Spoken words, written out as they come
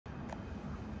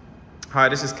Hi,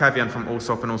 this is Kaviyan from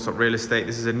Allsopp Allsopp Real Estate.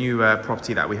 This is a new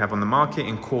property that we have on the market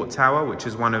in Court Tower, which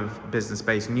is one of Business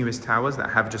Bay's newest towers that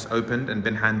have just opened and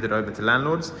been handed over to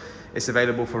landlords. It's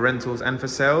available for rentals and for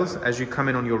sales. As you come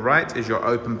in, on your right is your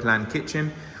open plan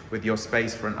kitchen with your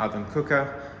space for an oven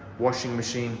cooker, washing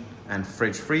machine and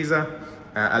fridge freezer.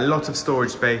 A lot of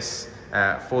storage space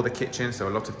for the kitchen, so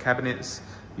a lot of cabinets.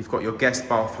 You've got your guest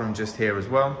bathroom just here as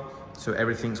well. So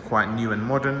everything's quite new and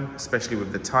modern, especially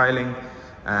with the tiling.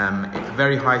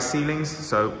 Very high ceilings,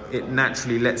 so it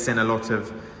naturally lets in a lot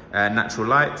of natural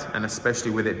light, and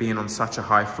especially with it being on such a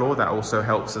high floor, that also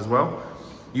helps as well.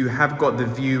 You have got the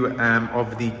view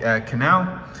of the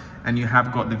canal, and you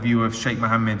have got the view of Sheikh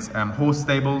Mohammed's horse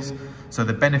stables. So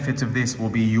the benefit of this will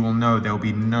be, you will know there will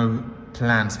be no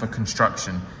plans for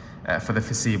construction for the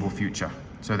foreseeable future.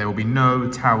 So there will be no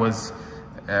towers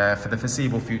for the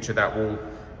foreseeable future that will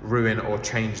ruin or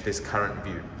change this current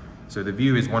view. So the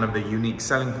view is one of the unique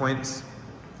selling points.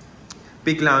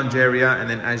 Big lounge area, and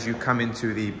then as you come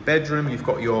into the bedroom, you've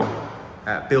got your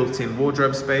built-in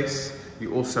wardrobe space.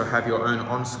 You also have your own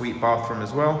ensuite bathroom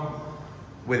as well.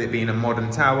 With it being a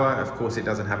modern tower, of course it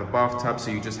doesn't have a bathtub, so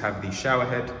you just have the shower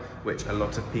head, which a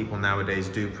lot of people nowadays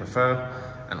do prefer,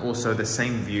 and also the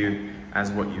same view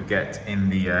as what you get in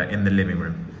the living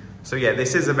room. So yeah,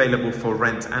 this is available for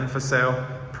rent and for sale.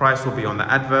 Price will be on the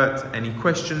advert. Any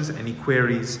questions, any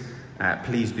queries,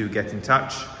 please do get in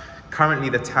touch. Currently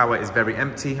the tower is very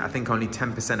empty. I think only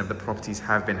 10% of the properties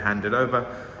have been handed over.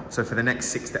 So for the next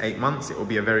 6 to 8 months, it will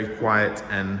be a very quiet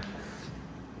and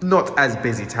not as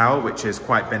busy tower, which is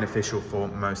quite beneficial for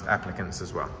most applicants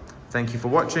as well. Thank you for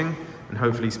watching, and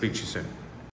hopefully speak to you soon.